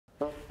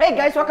Hey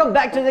guys, welcome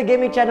back to the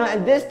gaming channel,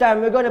 and this time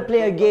we're gonna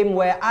play a game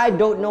where I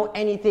don't know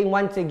anything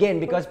once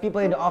again because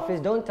people in the office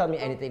don't tell me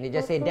anything. They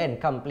just say, Dan,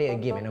 come play a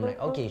game, and I'm like,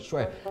 okay,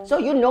 sure.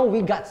 So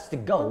we got to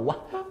go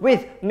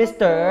with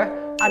Mr.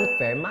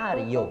 Unfair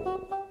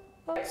Mario.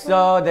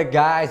 So the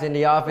guys in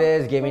the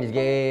office gave me this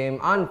game,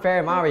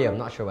 Unfair Mario. I'm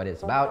not sure what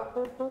it's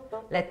about.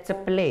 Let's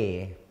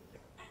play.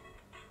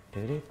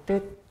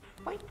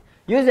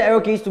 Use the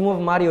arrow keys to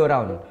move Mario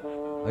around.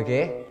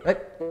 Okay?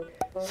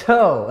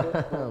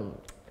 So,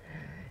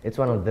 it's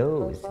one of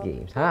those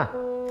games, huh?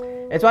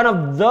 It's one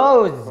of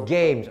those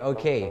games,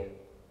 okay.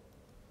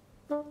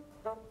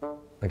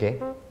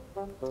 Okay.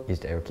 Use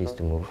the arrow keys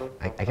to move.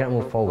 I cannot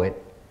move forward.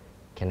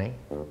 Can I?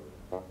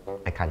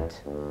 I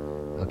can't.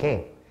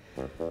 Okay.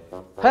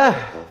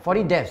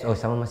 40 deaths. Oh,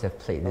 someone must have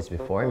played this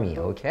before me.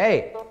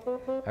 Okay.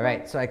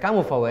 Alright, so I can't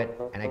move forward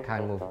and I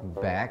can't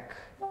move back.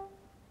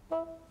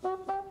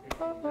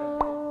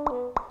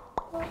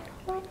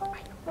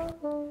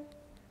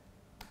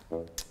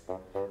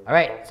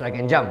 Alright, so I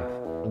can jump,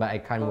 but I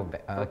can't move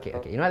back. Okay,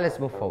 you know what? Let's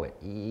move forward.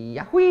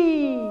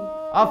 Yahoo!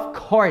 Of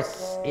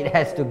course, it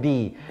has to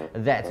be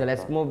that. So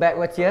let's move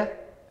backwards here.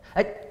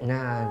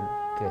 Nah,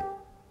 good.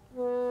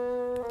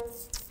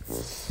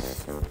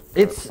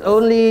 It's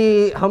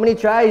only how many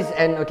tries?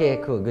 And okay,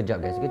 cool. Good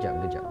job, guys. Good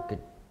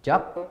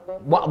job.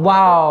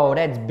 Wow,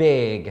 that's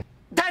big.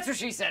 That's what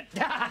she said.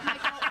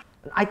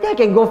 I think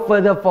I can go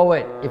further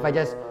forward if I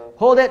just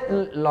hold it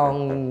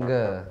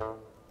longer.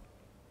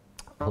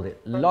 Hold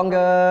it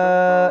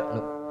longer.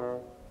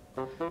 No.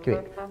 Okay,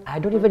 wait. I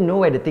don't even know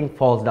where the thing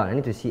falls down. I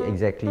need to see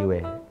exactly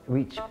where.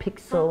 Which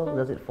pixel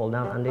does it fall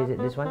down under? Is it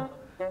this one?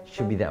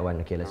 Should be that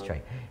one. Okay, let's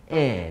try.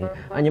 And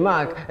on your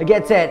mark,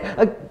 get set.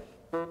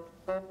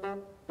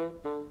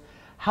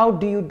 How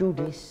do you do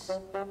this?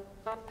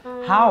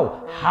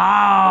 How?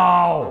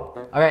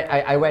 Alright,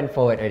 I went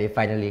forward already,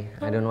 finally.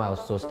 I don't know, I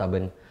was so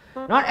stubborn.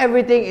 Not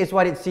everything is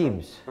what it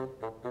seems.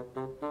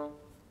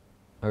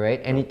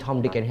 Alright, any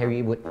Tom, Dick and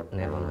Harry would...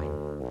 Never mind.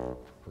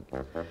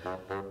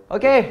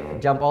 Okay,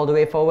 jump all the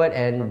way forward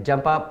and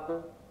jump up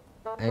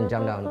and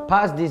jump down.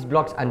 Past these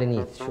blocks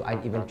underneath. Should I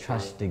even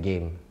trust the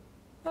game?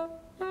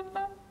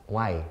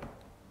 Why?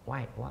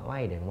 Why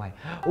then? Why?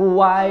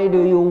 Why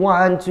do you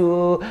want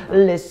to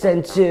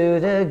listen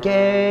to the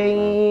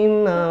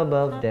game?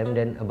 Above them,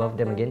 then above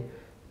them again.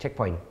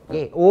 Checkpoint.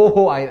 Yay.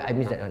 Oh, I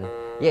missed that one.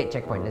 Yay,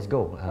 checkpoint. Let's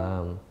go.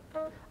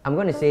 I'm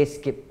gonna say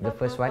skip the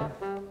first one.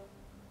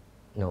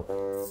 No.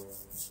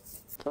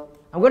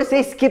 I'm gonna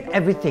say skip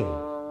everything.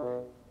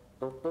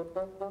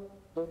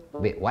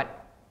 Wait, what?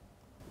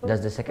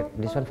 Does this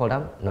one fall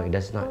down? No, it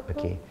does not.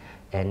 Okay.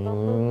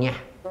 And yeah.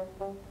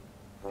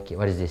 Okay,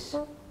 what is this?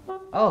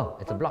 Oh,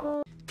 it's a block.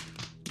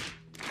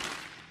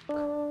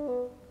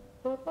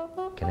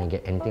 Can I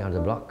get anything out of the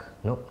block?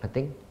 Nope,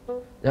 nothing.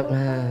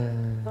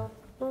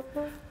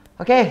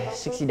 Okay,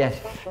 60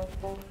 deaths.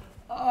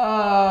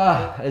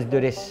 Let's do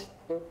this.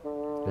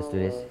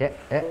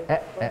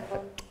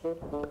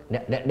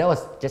 That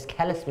was just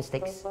careless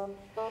mistakes.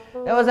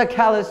 That was a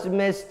careless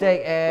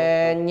mistake,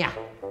 and yeah.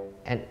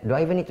 And do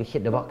I even need to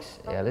hit the box?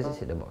 Yeah, let's just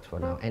hit the box for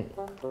now. And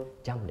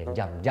jump then,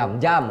 jump.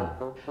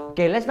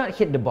 Okay, let's not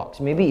hit the box.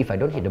 Maybe if I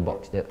don't hit the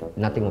box,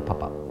 nothing will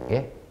pop up.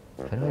 Okay?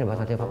 If I don't hit the box,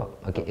 nothing will pop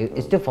up. Okay,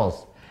 it still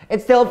falls.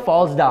 It still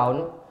falls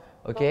down.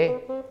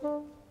 Okay?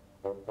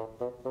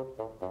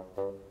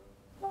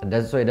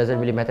 So it doesn't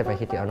really matter if I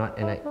hit it or not.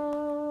 And I...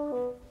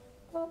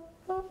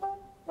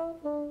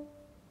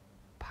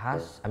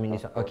 Pass? I mean,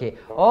 it's... Okay.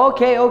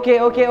 Okay,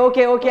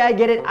 I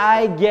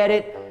get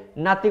it.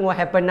 Nothing will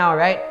happen now,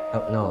 right?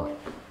 Oh, no.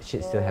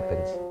 Shit still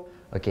happens.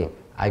 Okay.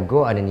 I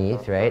go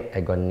underneath, right?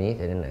 I go underneath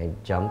and then I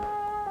jump.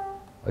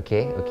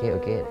 Okay.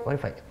 What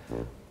if I...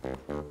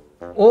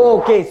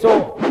 Oh, okay,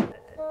 so...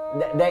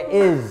 There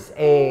is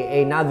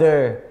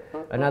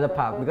another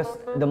part. Because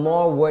the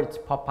more words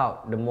pop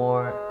out, the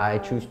more I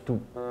choose to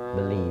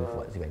believe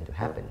what's going to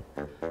happen.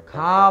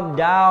 Calm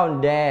down,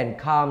 Dan.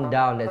 Calm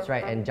down. That's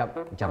right. And jump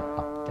up.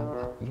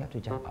 You have to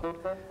jump up.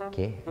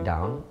 Okay.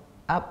 Down,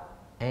 up,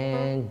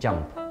 and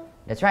jump.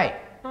 That's right.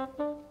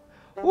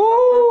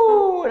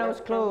 Woo! That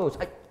was close.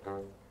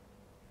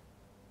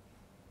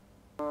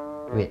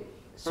 Wait.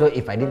 So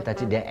if I didn't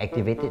touch it, they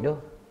activate it though?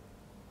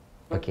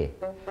 Okay.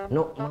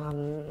 No.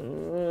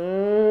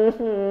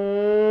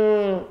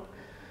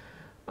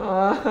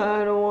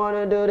 I don't want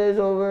to do this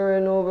over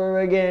and over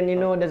again. You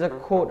know, there's a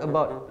quote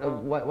about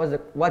what's the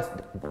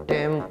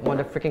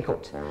freaking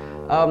quote?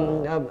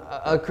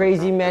 A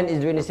crazy man is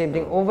doing the same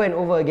thing over and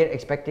over again,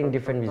 expecting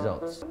different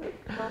results.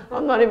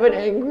 I'm not even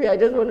angry. I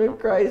just want to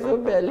cry so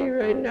badly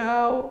right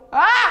now.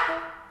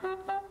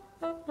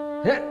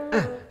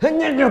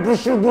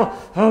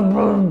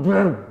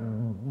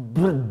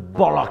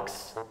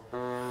 Bollocks.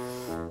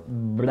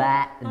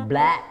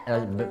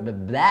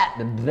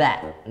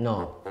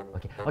 No.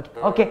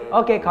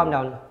 Okay, calm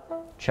down.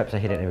 Traps are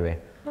hidden everywhere.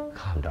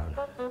 Calm down.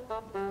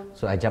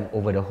 So I jump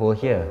over the hole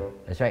here.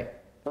 That's right.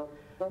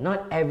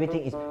 Not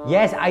everything is...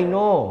 Yes, I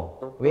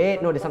know.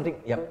 Wait, no, there's something...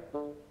 Yep.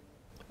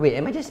 Wait,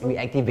 am I just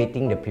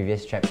reactivating the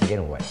previous traps again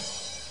or what?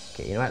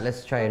 Okay, you know what?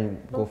 Let's try and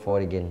go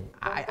forward again.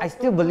 I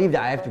still believe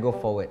that I have to go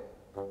forward.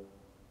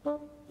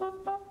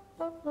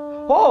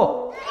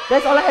 Oh!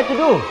 That's all I had to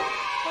do!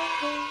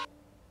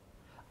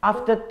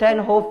 After 10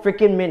 whole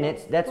freaking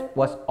minutes, that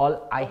was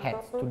all I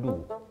had to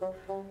do.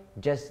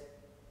 Just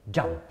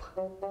jump.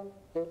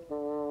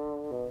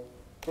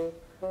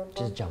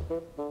 Just jump.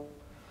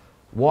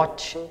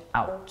 Watch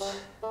out.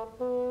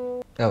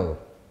 Oh.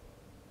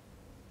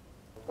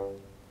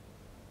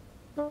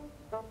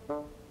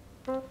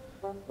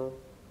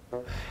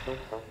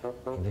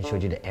 Even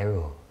showed you the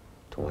arrow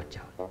to watch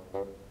out.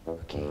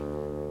 Okay.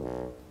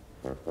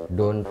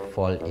 Don't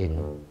fall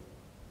in.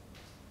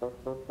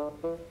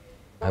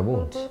 I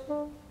won't.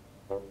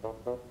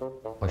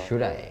 Or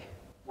should I?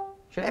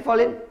 Should I fall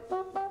in?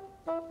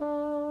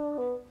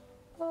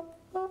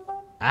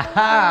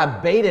 Aha!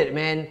 Baited,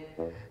 man.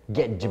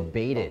 Get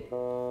baited.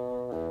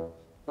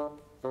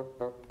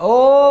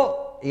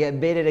 Oh! You get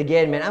baited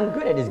again, man. I'm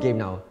good at this game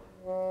now.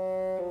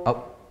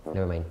 Oh,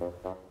 never mind.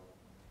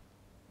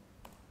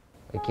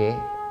 Okay,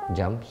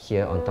 jump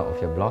here on top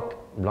of your block,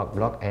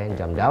 and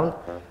jump down.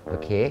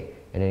 Okay,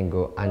 and then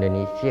go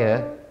underneath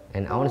here.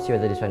 And I want to see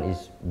whether this one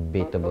is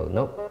baitable.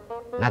 Nope,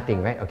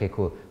 nothing, right? Okay,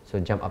 cool. So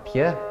jump up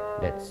here.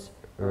 That's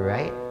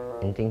right.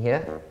 Anything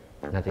here?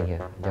 Nothing here.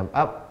 Jump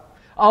up.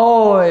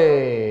 Oh,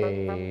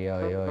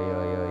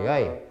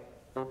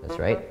 that's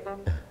right.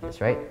 That's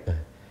right.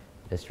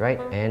 That's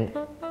right. And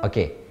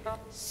okay,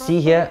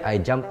 see here. I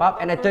jump up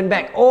and I turn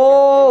back.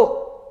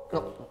 Oh,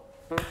 no.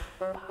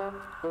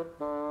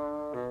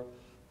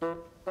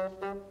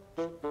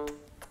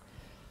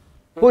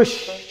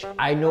 Push.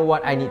 I know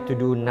what I need to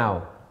do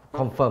now.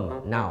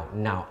 Confirm now.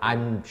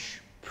 I'm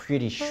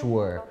pretty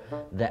sure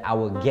that I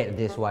will get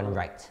this one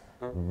right.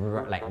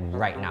 Like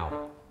right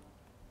now.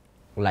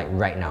 Like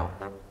right now.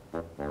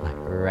 Like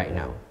right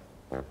now.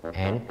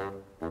 And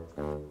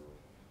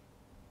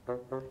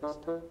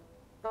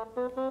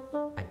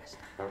I messed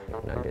up.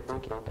 No, that's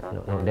okay.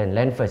 No, then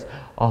land first.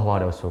 Oh wow,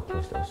 that was so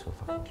close. That was so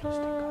fucking close.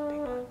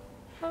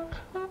 Thank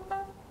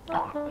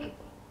God.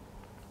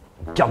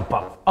 Jump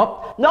up.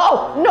 Up.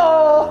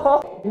 No!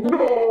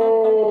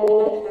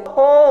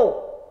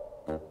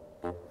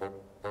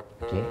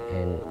 Okay,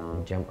 and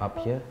jump up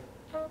here.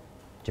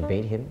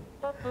 Jabait him.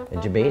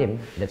 Jabait him.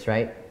 That's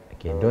right.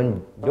 Okay,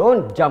 don't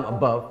jump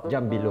above,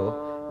 jump below.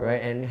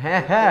 Right, and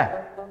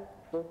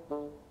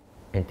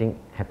anything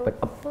happened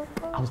up.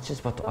 I was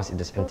just about to ask if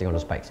there's anything on the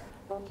spikes.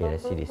 Okay,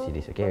 let's see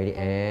this. Okay, ready?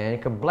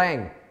 And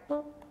kablang!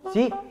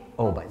 See?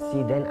 Oh, but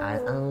see, then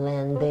I'll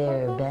land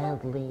there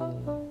badly.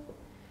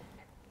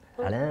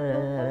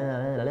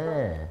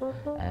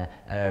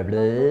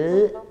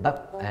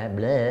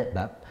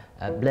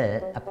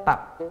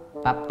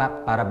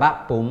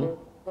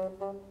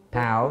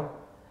 Pow,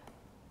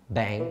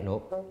 bang,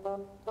 nope,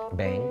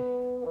 bang,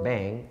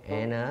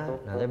 and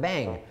another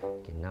bang.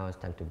 Okay, now it's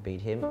time to bait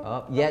him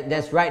up. Yeah,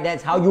 that's right,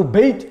 that's how you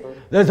bait.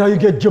 That's how you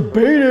get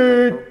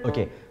baited.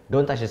 Okay,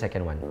 don't touch the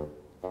second one.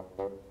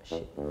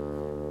 Shit.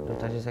 Don't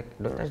touch the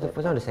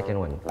first one or the second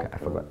one. I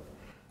forgot.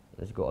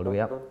 Let's go all the way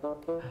up.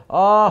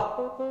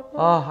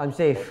 Oh, I'm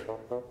safe.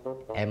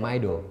 Am I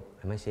though?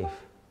 Am I safe?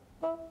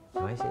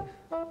 Am I safe?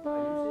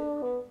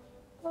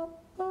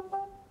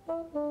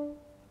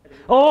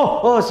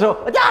 So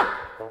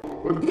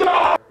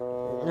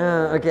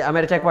okay, I'm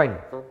at a checkpoint.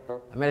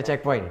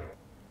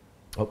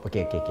 Oh,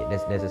 okay.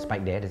 There's a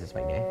spike there.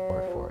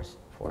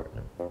 Four.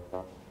 No.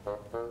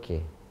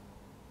 Okay.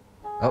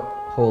 Oh,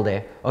 hole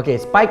there. Okay,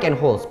 spike and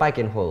hole.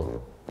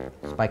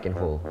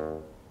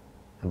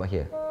 How about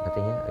here?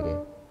 Nothing here? Okay.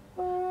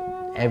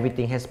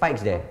 Everything has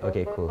spikes there.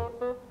 Okay, cool.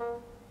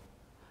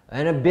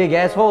 And a big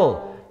ass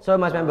hole. So I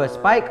must remember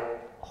spike,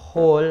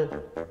 hole,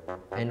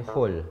 and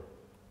hole.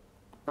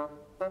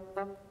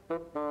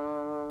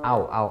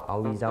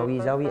 Owie,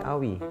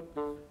 zowie.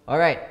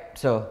 Alright,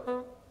 so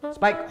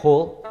spike,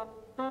 hole.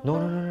 No.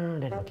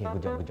 Then okay,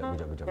 good job.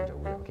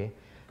 Okay.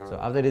 So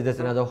after this, there's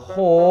another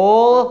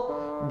hole.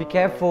 Be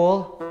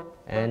careful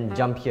and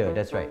jump here.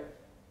 That's right.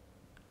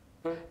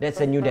 That's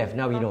a new death.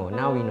 Now we know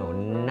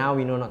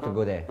not to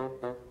go there.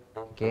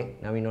 Okay,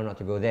 now we know not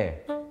to go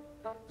there.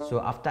 So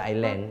after I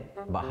land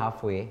about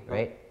halfway,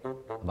 right?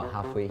 About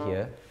halfway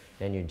here,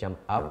 then you jump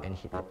up and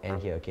hit the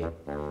end here. Okay.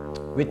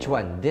 Which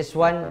one? This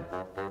one?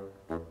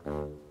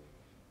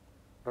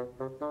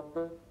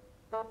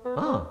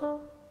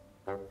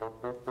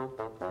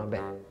 Not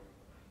bad.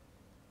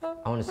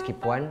 I want to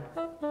skip one.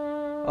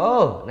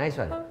 Oh, nice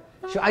one.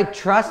 Should I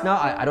trust now?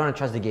 I don't want to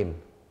trust the game.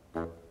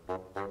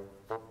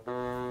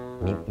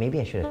 Maybe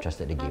I should have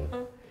trusted the game.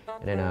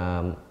 And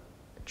then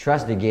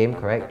trust the game,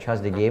 correct?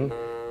 Trust the game.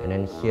 And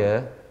then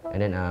here.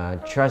 And then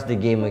trust the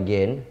game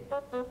again.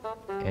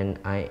 And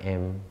I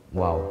am...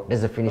 Wow,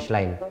 that's the finish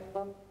line.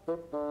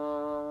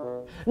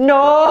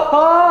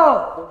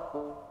 No!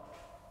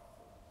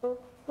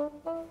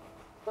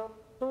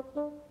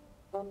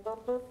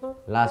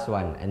 Last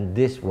one, and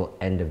this will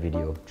end the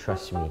video.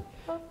 Trust me.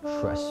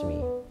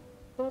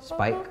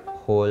 Spike,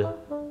 hole,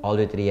 all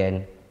the way to the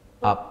end,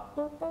 up,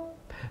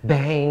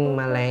 bang,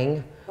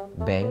 malang,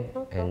 bang,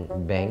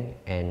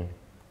 and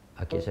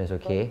Okay, so it's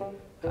okay.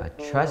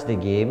 Trust the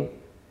game.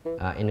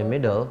 In the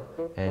middle,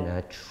 and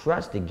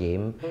trust the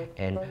game,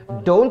 and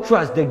don't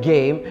trust the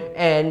game,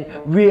 and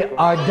we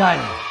are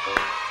done.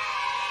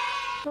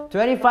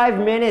 25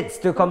 minutes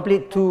to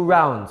complete 2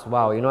 rounds.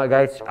 Wow, you know what,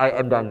 guys? I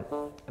am done.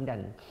 I'm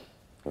done.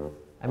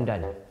 I'm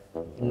done.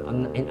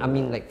 I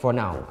mean, like, for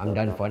now. I'm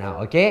done for now,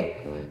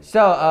 okay?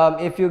 So,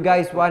 if you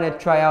guys want to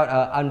try out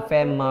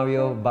Unfair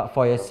Mario but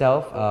for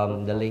yourself,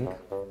 the link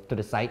to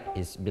the site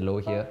is below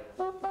here.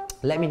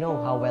 Let me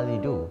know how well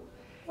you do.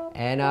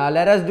 And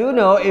let us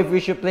know if we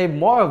should play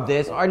more of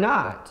this or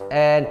not.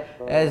 And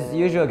as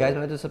usual, guys,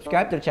 remember to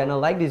subscribe to the channel,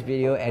 like this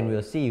video, and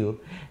we'll see you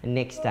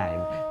next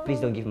time.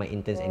 Please don't give my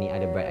interns any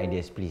other bright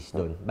ideas. Please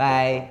don't.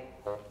 Bye.